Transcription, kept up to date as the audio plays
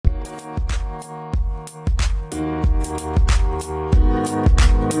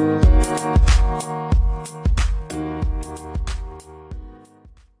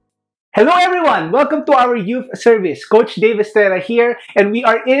Hello everyone! Welcome to our youth service. Coach Dave Estrella here, and we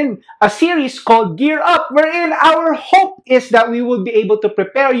are in a series called Gear Up, wherein our hope is that we will be able to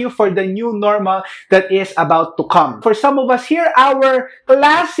prepare you for the new normal that is about to come. For some of us here, our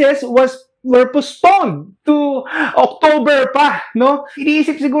classes were postponed to October pa, no?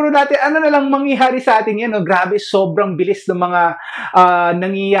 Iniisip siguro natin, ano na lang mangyayari sa atin yan, no? Grabe, sobrang bilis ng mga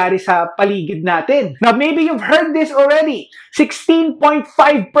nangyayari sa paligid natin. Now, maybe you've heard this already. 16.5%.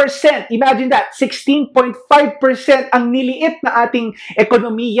 Imagine that. 16.5% ang niliit na ating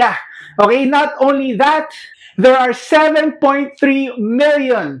ekonomiya. Okay, not only that, there are 7.3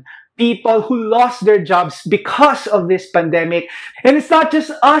 million people who lost their jobs because of this pandemic. And it's not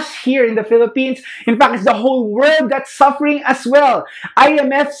just us here in the Philippines. In fact, it's the whole world that's suffering as well.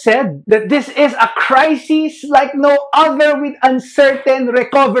 IMF said that this is a crisis like no other with uncertain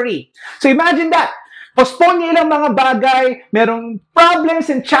recovery. So imagine that. Postpone niya ilang mga bagay, merong problems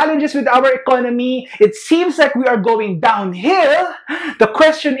and challenges with our economy. It seems like we are going downhill. The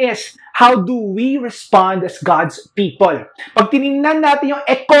question is, how do we respond as God's people? Pag tinignan natin yung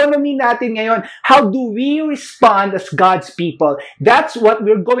economy natin ngayon, how do we respond as God's people? That's what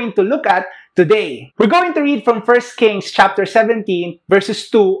we're going to look at today. We're going to read from 1 Kings chapter 17, verses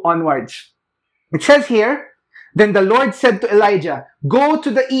 2 onwards. It says here, "Then the Lord said to Elijah, Go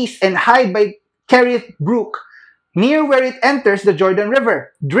to the east and hide by Kerith Brook, near where it enters the Jordan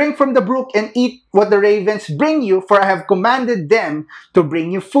River. Drink from the brook and eat what the ravens bring you, for I have commanded them to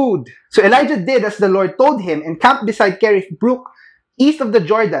bring you food." So Elijah did as the Lord told him and camped beside Kerith Brook, east of the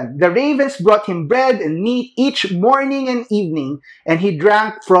Jordan. The ravens brought him bread and meat each morning and evening, and he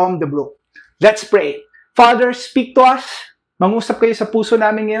drank from the brook. Let's pray. Father, speak to us. Mangusap kayo sa puso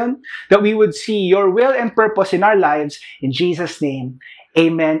namin ngayon, that we would see your will and purpose in our lives. In Jesus' name,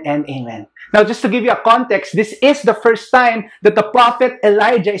 amen and amen. Now, just to give you a context, this is the first time that the prophet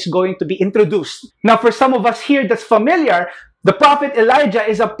Elijah is going to be introduced. Now, for some of us here that's familiar, the prophet Elijah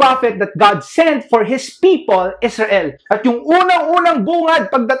is a prophet that God sent for his people, Israel. At yung unang-unang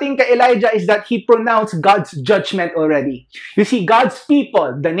bungad pagdating kay Elijah is that he pronounced God's judgment already. You see, God's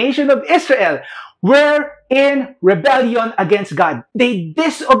people, the nation of Israel, were in rebellion against God. They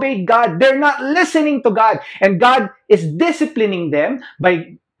disobeyed God. They're not listening to God. And God is disciplining them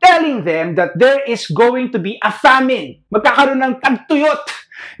by telling them that there is going to be a famine. Magkakaroon ng tagtuyot.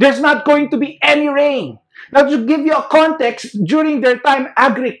 There's not going to be any rain. Now, to give you a context, during their time,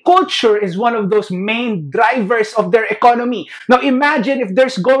 agriculture is one of those main drivers of their economy. Now, imagine if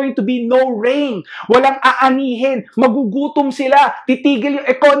there's going to be no rain. Walang aanihin. Magugutom sila. Titigil yung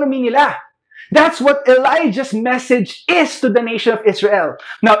economy nila. That's what Elijah's message is to the nation of Israel.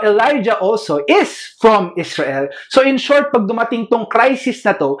 Now, Elijah also is from Israel. So, in short, pag dumating tong crisis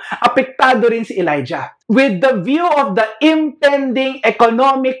na to, apektado rin si Elijah. With the view of the impending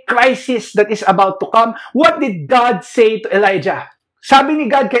economic crisis that is about to come, what did God say to Elijah? Sabi ni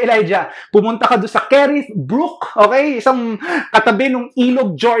God kay Elijah, pumunta ka doon sa Kerith Brook, okay? Isang katabi ng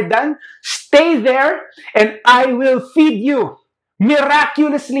ilog Jordan. Stay there and I will feed you.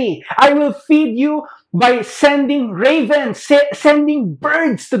 Miraculously, I will feed you by sending ravens, sending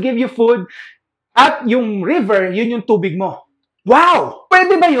birds to give you food. At yung river, yun yung tubig mo. Wow!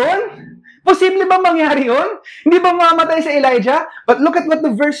 Pwede ba yun? Posible ba mangyari yun? Hindi ba mamatay sa Elijah? But look at what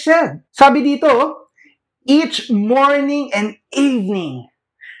the verse said. Sabi dito, each morning and evening,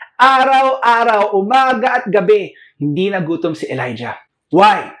 araw-araw, umaga at gabi, hindi nagutom si Elijah.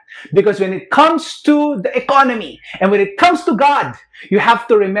 Why? Because when it comes to the economy and when it comes to God, you have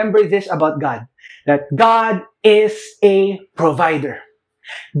to remember this about God, that God is a provider.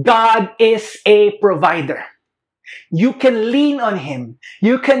 God is a provider. You can lean on Him.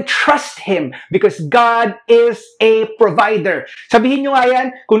 You can trust Him because God is a provider. Sabihin nyo nga yan,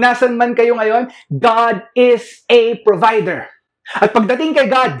 kung nasan man kayo ngayon, God is a provider. At pagdating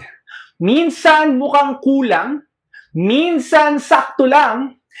kay God, minsan mukhang kulang, minsan sakto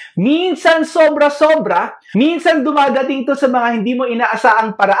lang, minsan sobra-sobra, minsan dumadating to sa mga hindi mo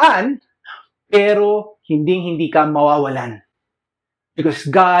inaasaang paraan, pero hindi ka mawawalan. Because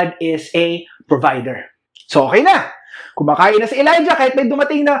God is a provider. So, okay na. Kumakain na si Elijah kahit may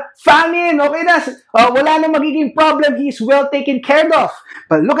dumating na famine, okay na. Wala na magiging problem. He is well taken care of.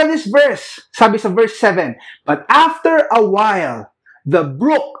 But look at this verse. Sabi sa verse 7, "But after a while, the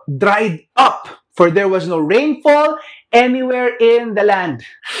brook dried up, for there was no rainfall anywhere in the land."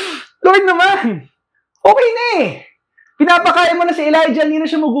 Lord naman, okay na eh. Pinapakain mo na si Elijah, hindi na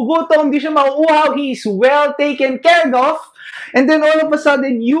siya magugutom, hindi siya mauuhaw, he is well taken care of. And then all of a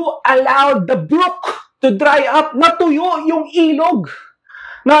sudden, you allowed the brook to dry up. Natuyo yung ilog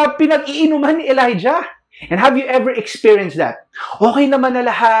na pinag-iinuman ni Elijah. And have you ever experienced that? Okay naman na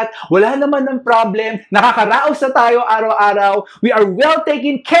lahat, wala naman ng problem, nakakaraos na tayo araw-araw, we are well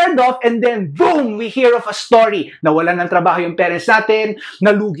taken care of, and then boom, we hear of a story. Nawalan ng trabaho yung parents natin,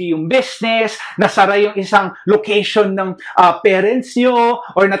 nalugi yung business, nasara yung isang location ng parents nyo,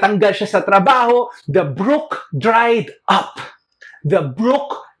 or natanggal siya sa trabaho. The brook dried up. The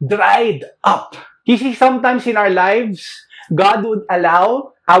brook dried up. You see, sometimes in our lives, God would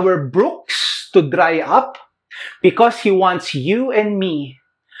allow our brooks to dry up because He wants you and me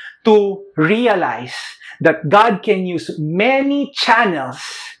to realize that God can use many channels,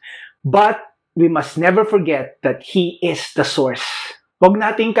 but we must never forget that He is the source. Huwag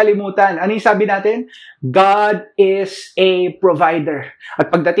nating kalimutan. Ano yung sabi natin? God is a provider. At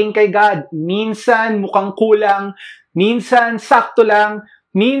pagdating kay God, minsan mukhang kulang, minsan sakto lang,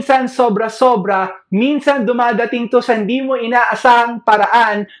 minsan sobra-sobra, minsan dumadating to sa hindi mo inaasahang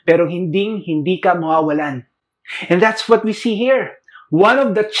paraan, pero hindi ka mawawalan. And that's what we see here. One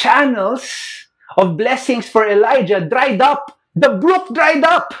of the channels of blessings for Elijah dried up. The brook dried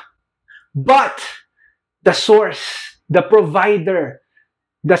up. But the source, the provider,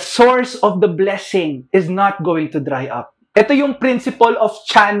 the source of the blessing is not going to dry up. Ito yung principle of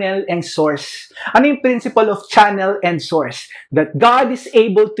channel and source. Ano yung principle of channel and source? That God is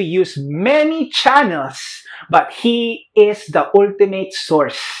able to use many channels, but He is the ultimate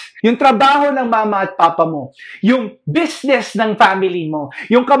source. Yung trabaho ng mama at papa mo, yung business ng family mo,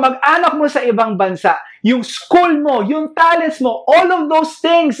 yung kamag-anak mo sa ibang bansa, yung school mo, yung talents mo, all of those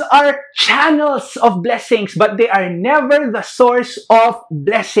things are channels of blessings, but they are never the source of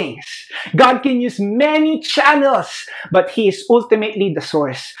blessings. God can use many channels, but He is ultimately the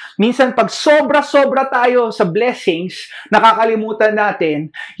source. Minsan, pag sobra-sobra tayo sa blessings, nakakalimutan natin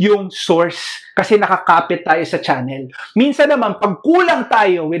yung source kasi nakakapit tayo sa channel. Minsan naman, pag kulang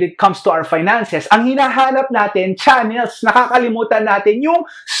tayo when it comes to our finances, ang hinahanap natin, channels, nakakalimutan natin yung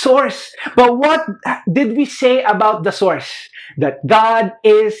source. But what did we say about the source? That God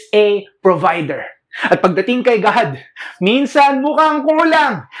is a provider. At pagdating kay God, minsan mukhang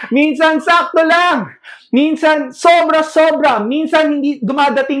kulang, minsan sakto lang, minsan sobra-sobra, minsan hindi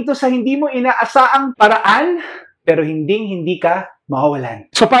dumadating to sa hindi mo inaasaang paraan, pero hindi ka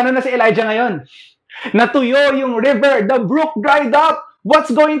mawawalan. So paano na si Elijah ngayon? Natuyo yung river, the brook dried up.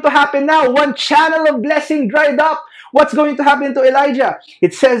 What's going to happen now? One channel of blessing dried up. What's going to happen to Elijah?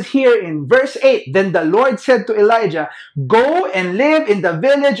 It says here in verse 8, Then the Lord said to Elijah, Go and live in the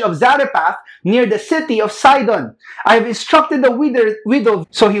village of Zarephath near the city of Sidon. I have instructed the widow.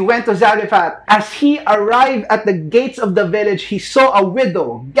 So he went to Zarephath. As he arrived at the gates of the village, he saw a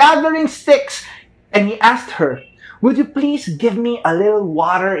widow gathering sticks, and he asked her, Would you please give me a little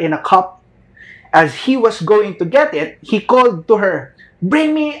water in a cup? As he was going to get it, he called to her,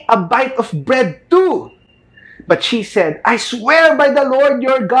 Bring me a bite of bread too. But she said, I swear by the Lord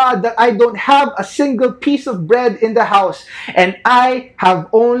your God that I don't have a single piece of bread in the house, and I have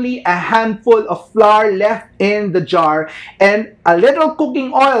only a handful of flour left in the jar, and a little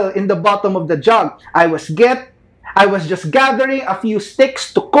cooking oil in the bottom of the jug. I was just gathering a few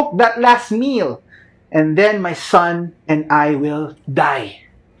sticks to cook that last meal, and then my son and I will die.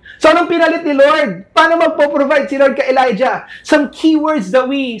 So, anong pinalit ni Lord? Paano magpo-provide si Lord kay Elijah? Some keywords that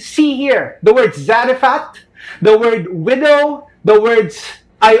we see here. The word Zarephath, the word widow, the words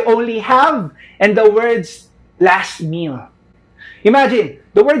I only have, and the words last meal. Imagine,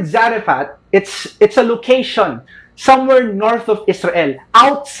 the word Zarephath, it's a location somewhere north of Israel,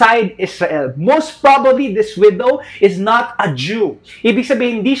 outside Israel. Most probably, this widow is not a Jew. Ibig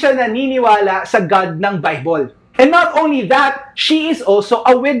sabihin, hindi siya naniniwala sa God ng Bible. And not only that, she is also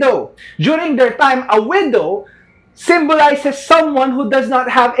a widow. During their time, a widow symbolizes someone who does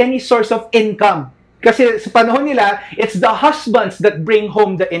not have any source of income. Kasi sa panahon nila, it's the husbands that bring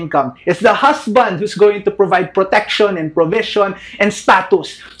home the income. It's the husband who's going to provide protection and provision and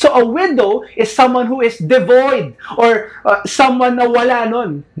status. So a widow is someone who is devoid or someone na wala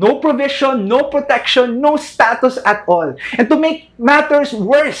nun. No provision, no protection, no status at all. And to make matters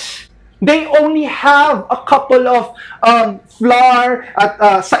worse, they only have a couple of flour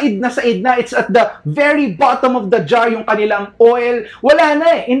at said na. It's at the very bottom of the jar yung kanilang oil. Wala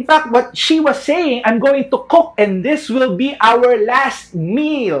na eh. In fact, what she was saying, I'm going to cook and this will be our last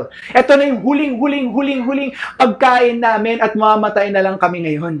meal. Ito na yung huling pagkain namin at mamamatay na lang kami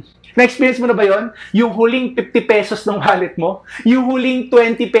ngayon. Na-experience mo na ba yon? Yung huling 50 pesos ng wallet mo? Yung huling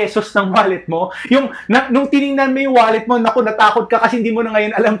 20 pesos ng wallet mo? Nung tiningnan mo yung wallet mo, naku, natakot ka kasi hindi mo na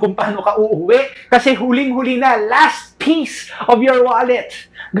ngayon alam kung paano ka ka uuwi kasi huling-huli na, last piece of your wallet.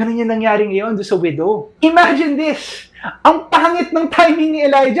 Ganun yung nangyari ngayon doon sa widow. Imagine this. Ang pangit ng timing ni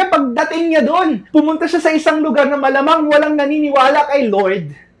Elijah, pagdating niya doon, pumunta siya sa isang lugar na malamang walang naniniwala kay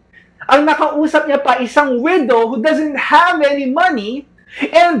Lord. Ang nakausap niya pa isang widow who doesn't have any money,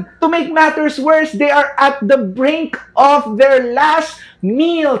 and to make matters worse, they are at the brink of their last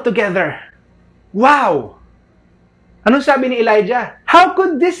meal together. Wow! Anong sabi ni Elijah? How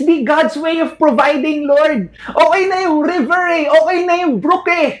could this be God's way of providing, Lord? Okay na yung river eh. Okay na yung brook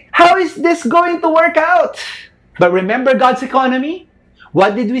eh. How is this going to work out? But remember God's economy?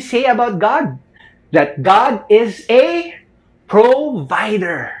 What did we say about God? That God is a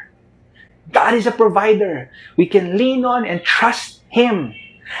provider. God is a provider. We can lean on and trust Him.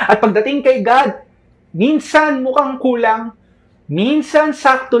 At pagdating kay God, minsan mukhang kulang, minsan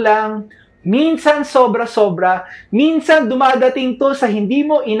sakto lang, minsan sobra-sobra, minsan dumadating to sa hindi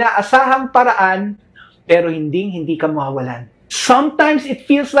mo inaasahang paraan, pero hindi ka mawawalan. Sometimes it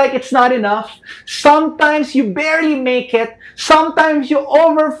feels like it's not enough. Sometimes you barely make it. Sometimes you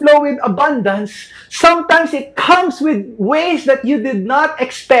overflow with abundance. Sometimes it comes with ways that you did not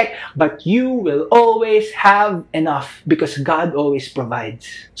expect, but you will always have enough because God always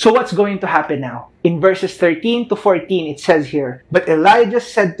provides. So what's going to happen now? In verses 13 to 14, it says here, "But Elijah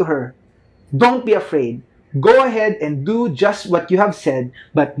said to her, 'Don't be afraid. Go ahead and do just what you have said,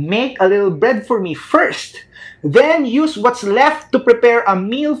 but make a little bread for me first. Then use what's left to prepare a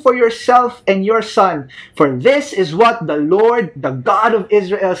meal for yourself and your son. For this is what the Lord, the God of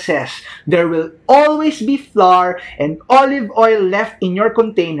Israel says. There will always be flour and olive oil left in your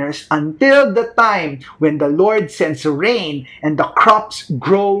containers until the time when the Lord sends rain and the crops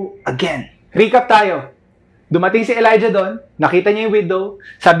grow again.'" Recap tayo. Dumating si Elijah doon, nakita niya yung widow,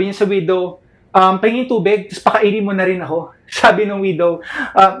 sabi niya sa widow, "Pahingin tubig, tapos pakainin mo na rin ako." Sabi ng widow,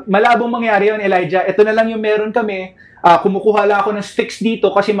 "Malabong mangyari yun, Elijah. Ito na lang yung meron kami. Kumukuha lang ako ng sticks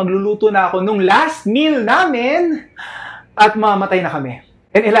dito kasi magluluto na ako nung last meal namin at mamamatay na kami."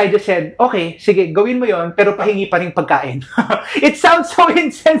 And Elijah said, "Okay, sige, gawin mo yon, pero pahingi pa rin pagkain." It sounds so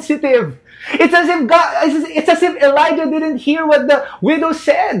insensitive. It's as if Elijah didn't hear what the widow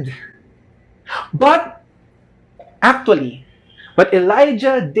said. But actually, what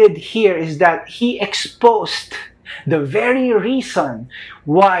Elijah did here is that he exposed the very reason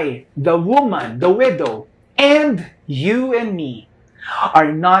why the woman, the widow, and you and me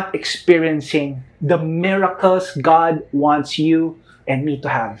are not experiencing the miracles God wants you and me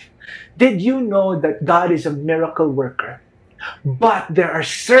to have. Did you know that God is a miracle worker? But there are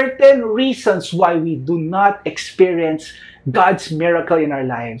certain reasons why we do not experience God's miracle in our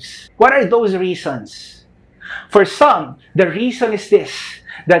lives. What are those reasons? For some, the reason is this,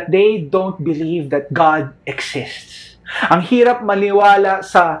 that they don't believe that God exists. Ang hirap maniwala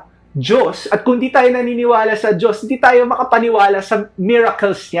sa Diyos, at kung di tayo naniniwala sa Diyos, hindi tayo makapaniwala sa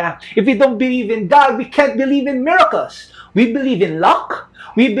miracles niya. If we don't believe in God, we can't believe in miracles. We believe in luck,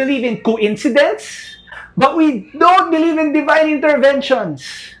 we believe in coincidence, but we don't believe in divine interventions.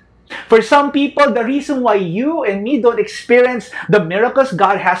 For some people, the reason why you and me don't experience the miracles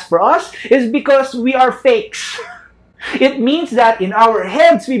God has for us is because we are fakes. It means that in our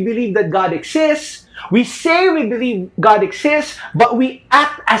heads, we believe that God exists. We say we believe God exists, but we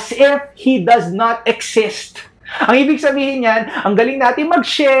act as if He does not exist. Ang ibig sabihin niyan, ang galing natin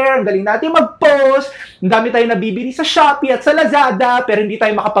mag-share, ang galing natin mag-post, ang dami tayong nabibili sa Shopee at sa Lazada, pero hindi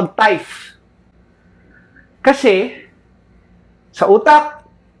tayo makapag-tithe. Kasi, sa utak,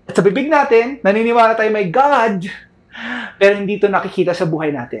 at sa bibig natin, naniniwala tayo may God, pero hindi ito nakikita sa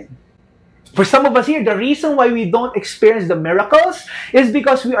buhay natin. For some of us here, the reason why we don't experience the miracles is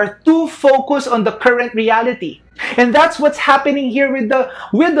because we are too focused on the current reality. And that's what's happening here with the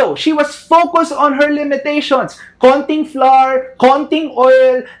widow. She was focused on her limitations. Konting flour, konting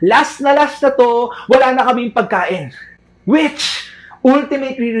oil, last na to, wala na kaming pagkain. Which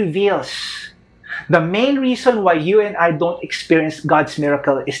ultimately reveals the main reason why you and I don't experience God's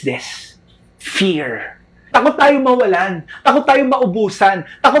miracle is this: fear. Takot tayo mawalan. Takot tayo maubusan.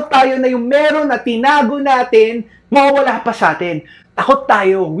 Takot tayo na yung meron na tinago natin, mawawala pa sa atin. Takot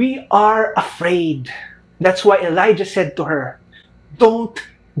tayo. We are afraid. That's why Elijah said to her, "Don't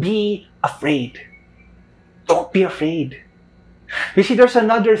be afraid. Don't be afraid." You see, there's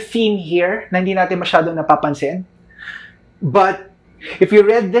another theme here na hindi natin masyadong napapansin. But if you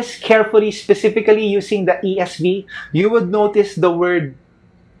read this carefully, specifically using the ESV, you would notice the word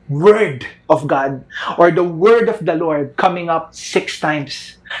of God or the word of the Lord coming up 6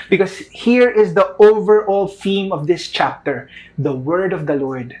 times. Because here is the overall theme of this chapter, the word of the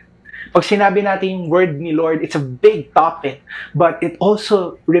Lord. Pag sinabi natin yung word ni Lord, it's a big topic, but it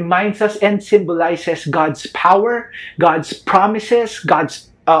also reminds us and symbolizes God's power, God's promises,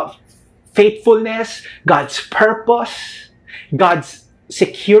 God's faithfulness, God's purpose, God's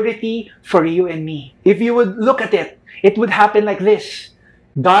security for you and me. If you would look at it, it would happen like this.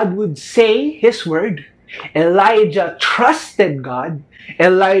 God would say His word. Elijah trusted God.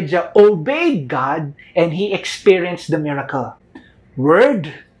 Elijah obeyed God, and he experienced the miracle.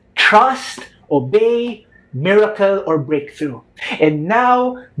 Word, trust, obey, miracle, or breakthrough. And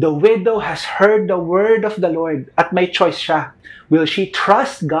now, the widow has heard the word of the Lord. At may choice siya. Will she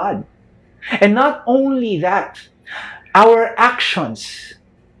trust God? And not only that, our actions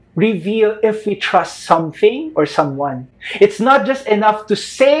reveal if we trust something or someone. It's not just enough to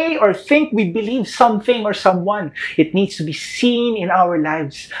say or think we believe something or someone. It needs to be seen in our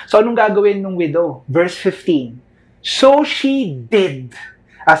lives. So anong gagawin ng widow? Verse 15. So she did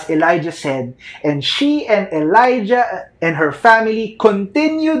as Elijah said, and she and Elijah and her family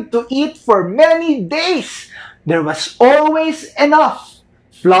continued to eat for many days. There was always enough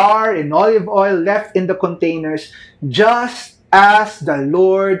flour and olive oil left in the containers, just as the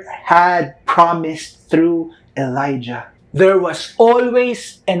Lord had promised through Elijah. There was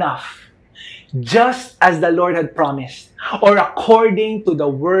always enough, just as the Lord had promised, or according to the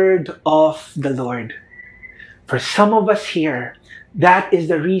word of the Lord. For some of us here, that is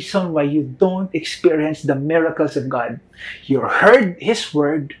the reason why you don't experience the miracles of God. You heard His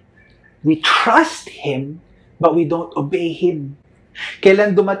word, we trust Him, but we don't obey Him.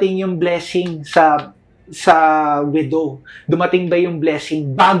 Kailan dumating yung blessing sa widow? Dumating ba yung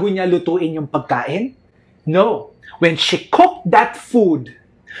blessing bago niya lutuin yung pagkain? No. When she cooked that food,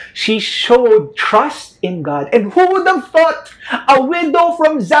 she showed trust in God. And who would have thought a widow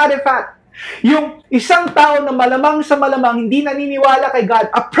from Zarephath, yung isang tao na malamang sa malamang hindi naniniwala kay God,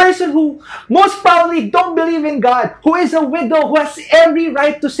 a person who most probably don't believe in God, who is a widow, who has every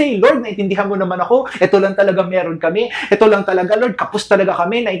right to say, Lord, naintindihan mo naman ako, ito lang talaga meron kami, ito lang talaga, Lord, kapos talaga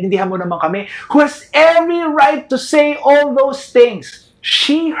kami, naintindihan mo naman kami, who has every right to say all those things.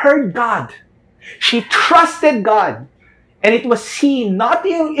 She heard God. She trusted God. And it was seen not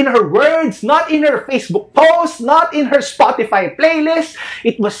in her words, not in her Facebook posts, not in her Spotify playlist.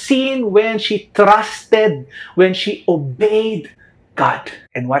 It was seen when she trusted, when she obeyed God.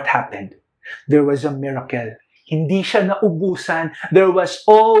 And what happened? There was a miracle. Hindi siya naubusan. There was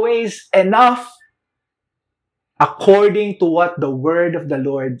always enough according to what the word of the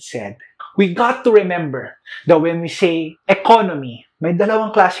Lord said. We got to remember that when we say economy, may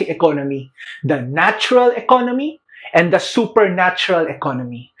dalawang klase economy. The natural economy and the supernatural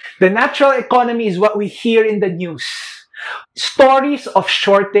economy. The natural economy is what we hear in the news. Stories of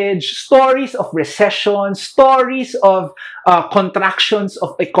shortage, stories of recession, stories of contractions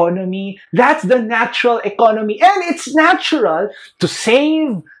of economy. That's the natural economy. And it's natural to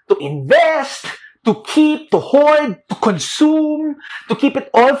save, to invest, to keep, to hoard, to consume, to keep it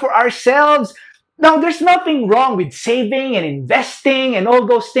all for ourselves. Now, there's nothing wrong with saving and investing and all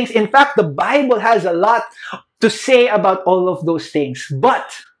those things. In fact, the Bible has a lot to say about all of those things. But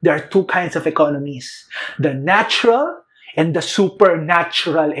there are two kinds of economies. The natural and the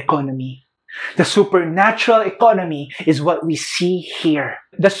supernatural economy. The supernatural economy is what we see here.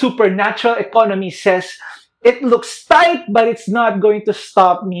 The supernatural economy says, it looks tight, but it's not going to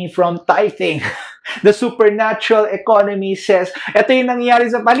stop me from tithing. The supernatural economy says, ito yung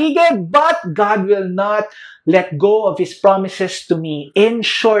nangyayari sa paligid, but God will not let go of His promises to me. In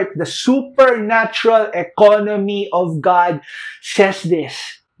short, the supernatural economy of God says this,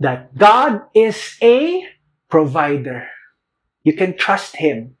 that God is a provider. You can trust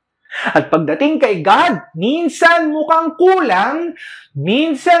Him. At pagdating kay God, minsan mukhang kulang,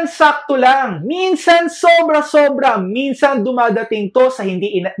 minsan sakto lang, minsan sobra-sobra, minsan dumadating to sa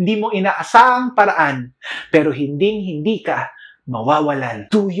hindi mo inaasahang paraan, pero hindi ka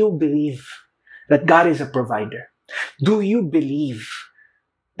mawawalan. Do you believe that God is a provider? Do you believe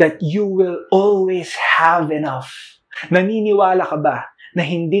that you will always have enough? Naniniwala ka ba na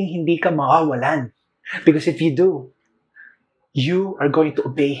hindi ka mawawalan? Because if you do, you are going to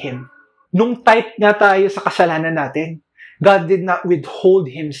obey Him. Nung tight nga tayo sa kasalanan natin, God did not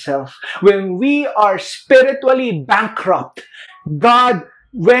withhold Himself. When we are spiritually bankrupt, God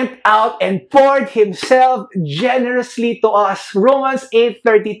went out and poured Himself generously to us. Romans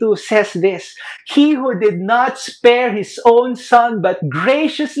 8:32 says this, He who did not spare His own Son, but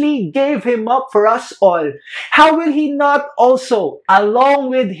graciously gave Him up for us all, how will He not also,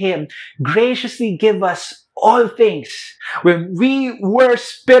 along with Him, graciously give us all things. When we were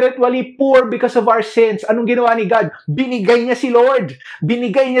spiritually poor because of our sins, anong ginawa ni God? Binigay niya si Lord.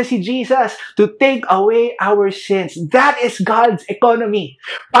 Binigay niya si Jesus to take away our sins. That is God's economy.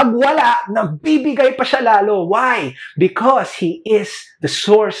 Pag wala, nagbibigay pa siya lalo. Why? Because He is the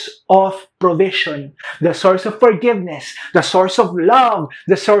source of provision, the source of forgiveness, the source of love,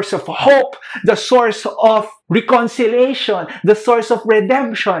 the source of hope, the source of reconciliation, the source of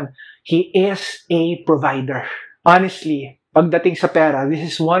redemption. He is a provider. Honestly, pagdating sa pera,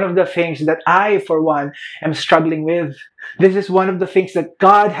 this is one of the things that I, for one, am struggling with. This is one of the things that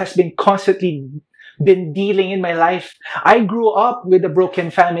God has been constantly been dealing in my life. I grew up with a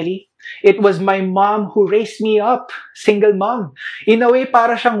broken family. It was my mom who raised me up, single mom. In a way,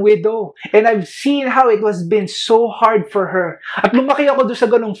 para siyang widow. And I've seen how it was been so hard for her. At lumaki ako doon sa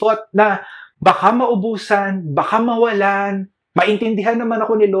ganung thought na baka maubusan, baka mawalan, maintindihan naman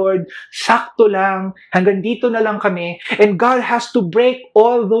ako ni Lord, sakto lang, hanggang dito na lang kami. And God has to break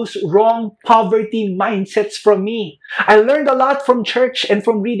all those wrong poverty mindsets from me. I learned a lot from church and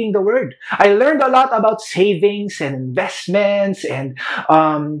from reading the Word. I learned a lot about savings and investments and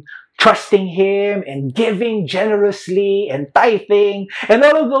trusting Him and giving generously and tithing and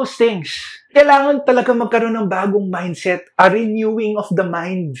all of those things. Kailangan talaga magkaroon ng bagong mindset, a renewing of the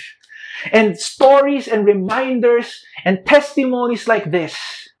mind. And stories and reminders and testimonies like this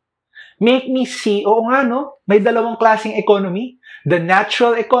make me see, oo nga no, may dalawang klaseng economy, the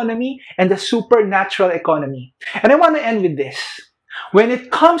natural economy and the supernatural economy. And I want to end with this. When it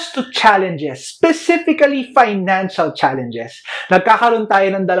comes to challenges, specifically financial challenges, nagkakaroon tayo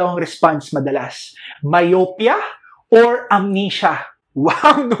ng dalawang response madalas. Myopia or amnesia.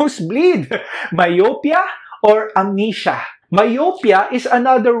 Wow, nosebleed! Myopia or amnesia. Myopia is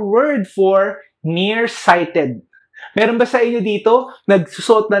another word for nearsighted. Meron ba sa inyo dito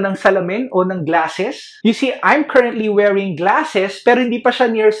nagsusot na ng salamin o ng glasses? You see, I'm currently wearing glasses pero hindi pa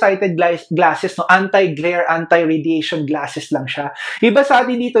siya nearsighted glasses, no? Anti-glare, anti-radiation glasses lang siya. Iba sa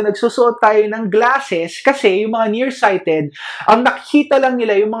atin dito, nagsusot tayo ng glasses kasi yung mga nearsighted, ang nakikita lang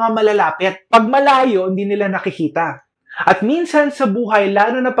nila yung mga malalapit. Pag malayo, hindi nila nakikita. At minsan sa buhay,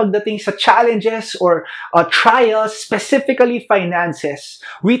 lalo na pagdating sa challenges or trials, specifically finances,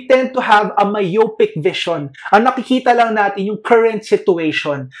 we tend to have a myopic vision. Ang nakikita lang natin yung current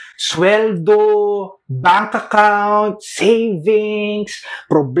situation. Sweldo, bank account, savings,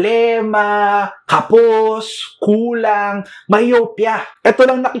 problema, kapos, kulang, myopia. Ito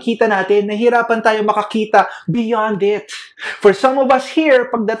lang nakikita natin. Nahirapan tayo makakita beyond it. For some of us here,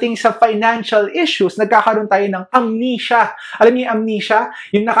 pagdating sa financial issues, nagkakaroon tayo ng amnesia. Alam niyo yung amnesia?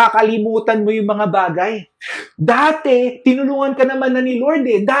 Yung nakakalimutan mo yung mga bagay. Dati, tinulungan ka naman na ni Lord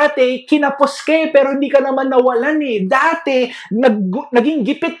eh. Dati, kinapos ka pero hindi ka naman nawalan eh. Dati, naging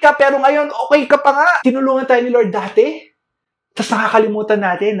gipit ka pero ngayon okay ka pa nga. Tinulungan tayo ni Lord dati. Tapos nakakalimutan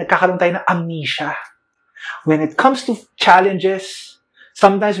natin, nagkakaroon tayo ng amnesia. When it comes to challenges,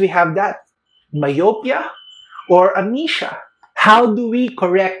 sometimes we have that. Myopia or amnesia. How do we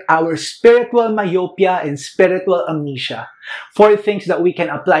correct our spiritual myopia and spiritual amnesia? 4 things that we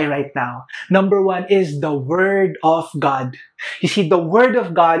can apply right now. Number 1 is the Word of God. You see, the Word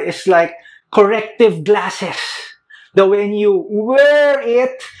of God is like corrective glasses. That when you wear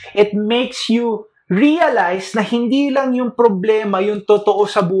it, it makes you realize na hindi lang yung problema yung totoo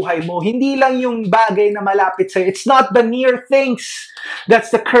sa buhay mo. Hindi lang yung bagay na malapit sa'yo. It's not the near things. That's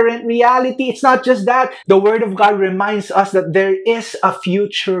the current reality. It's not just that. The Word of God reminds us that there is a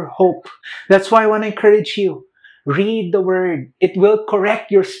future hope. That's why I want to encourage you. Read the Word. It will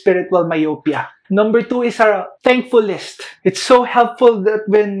correct your spiritual myopia. Number 2 is our thankful list. It's so helpful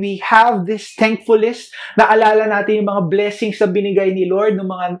that when we have this thankful list, naalala natin yung mga blessings na binigay ni Lord ng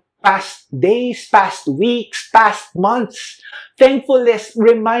mga past days, past weeks, past months. Thankfulness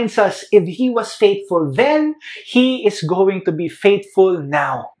reminds us if He was faithful then, He is going to be faithful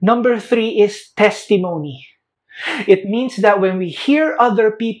now. Number 3 is testimony. It means that when we hear other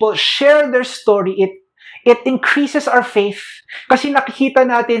people share their story, it increases our faith. Kasi nakikita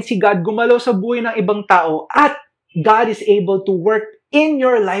natin si God gumalaw sa buhay ng ibang tao at God is able to work in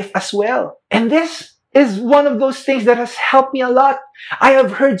your life as well. And this is one of those things that has helped me a lot. I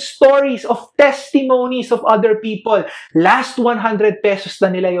have heard stories of testimonies of other people. Last 100 pesos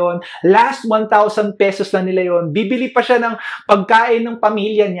na nila yon, last 1,000 pesos na nila yon. Bibili pa siya ng pagkain ng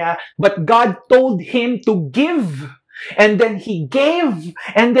pamilya niya, but God told him to give. And then he gave,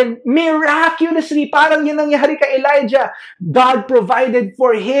 and then miraculously, parang yun nangyari kay Elijah, God provided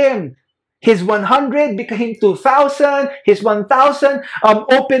for him. His 100 became 2,000. His 1,000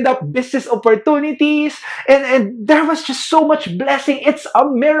 opened up business opportunities. And there was just so much blessing. It's a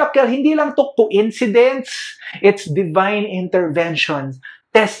miracle. Hindi lang to coincidence. It's divine intervention.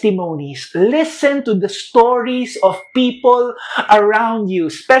 Testimonies. Listen to the stories of people around you,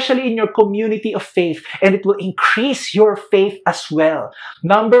 especially in your community of faith, and it will increase your faith as well.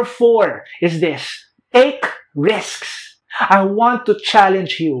 Number 4 is this. Take risks. I want to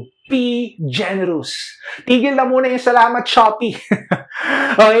challenge you. Be generous. Tigil na muna yung salamat, Shopee.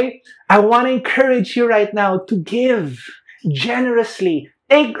 Okay? I want to encourage you right now to give generously.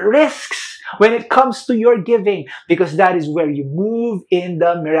 Take risks when it comes to your giving, because that is where you move in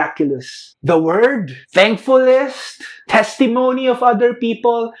the miraculous. The word, thankfulness, testimony of other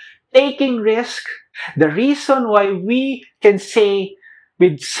people, taking risk. The reason why we can say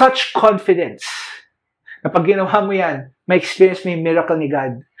with such confidence na pag ginawa mo yan, may experience mo yung miracle ni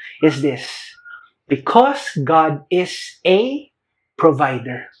God, is this. Because God is a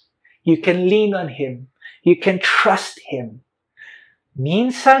provider. You can lean on Him. You can trust Him.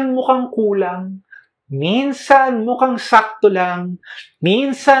 Minsan mukhang kulang, minsan mukhang sakto lang,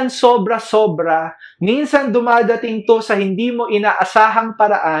 minsan sobra-sobra, minsan dumadating to sa hindi mo inaasahang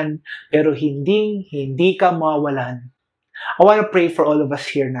paraan, pero hindi ka mawalan. I want to pray for all of us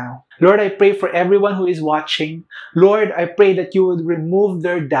here now. Lord, I pray for everyone who is watching. Lord, I pray that you would remove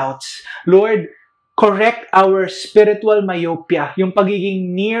their doubts. Lord, correct our spiritual myopia, yung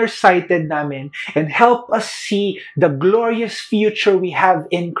pagiging nearsighted namin, and help us see the glorious future we have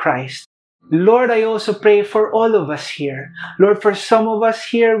in Christ. Lord, I also pray for all of us here. Lord, for some of us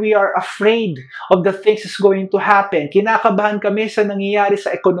here, we are afraid of the things that's going to happen. Kinakabahan kami sa nangyayari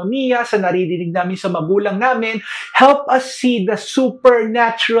sa ekonomiya, sa naririnig namin sa magulang namin. Help us see the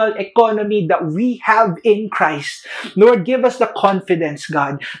supernatural economy that we have in Christ. Lord, give us the confidence,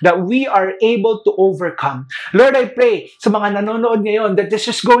 God, that we are able to overcome. Lord, I pray sa mga nanonood ngayon that this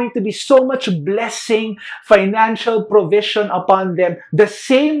is going to be so much blessing, financial provision upon them. The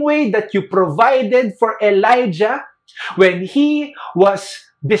same way that you provided for Elijah when he was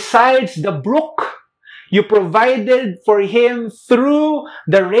besides the brook. You provided for him through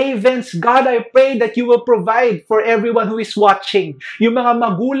the ravens. God, I pray that you will provide for everyone who is watching. Yung mga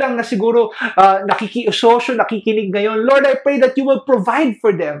magulang na siguro nakikiusosyo, nakikinig ngayon, Lord, I pray that you will provide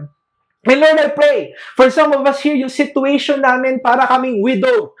for them. And Lord, I pray for some of us here, yung situation namin para kaming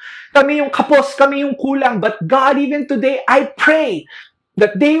widow. Kami yung kapos, kami yung kulang. But God, even today, I pray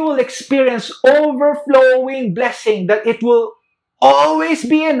that they will experience overflowing blessing, that it will always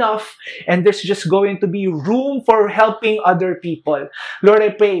be enough, and there's just going to be room for helping other people. Lord,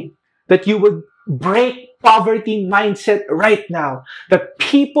 I pray that you would break poverty mindset right now, that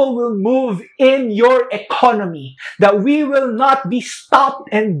people will move in your economy, that we will not be stopped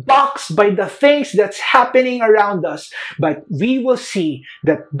and boxed by the things that's happening around us, but we will see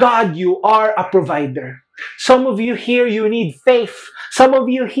that, God, you are a provider. Some of you here, you need faith. Some of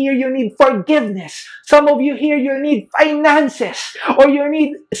you here, you need forgiveness. Some of you here, you need finances. Or you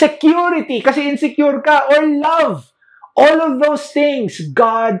need security kasi insecure ka. Or love. All of those things,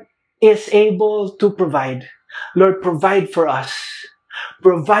 God is able to provide. Lord, provide for us.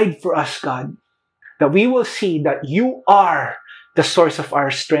 Provide for us, God. That we will see that you are the source of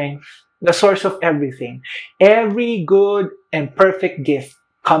our strength. The source of everything. Every good and perfect gift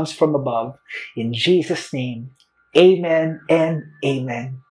comes from above. In Jesus' name, amen and amen.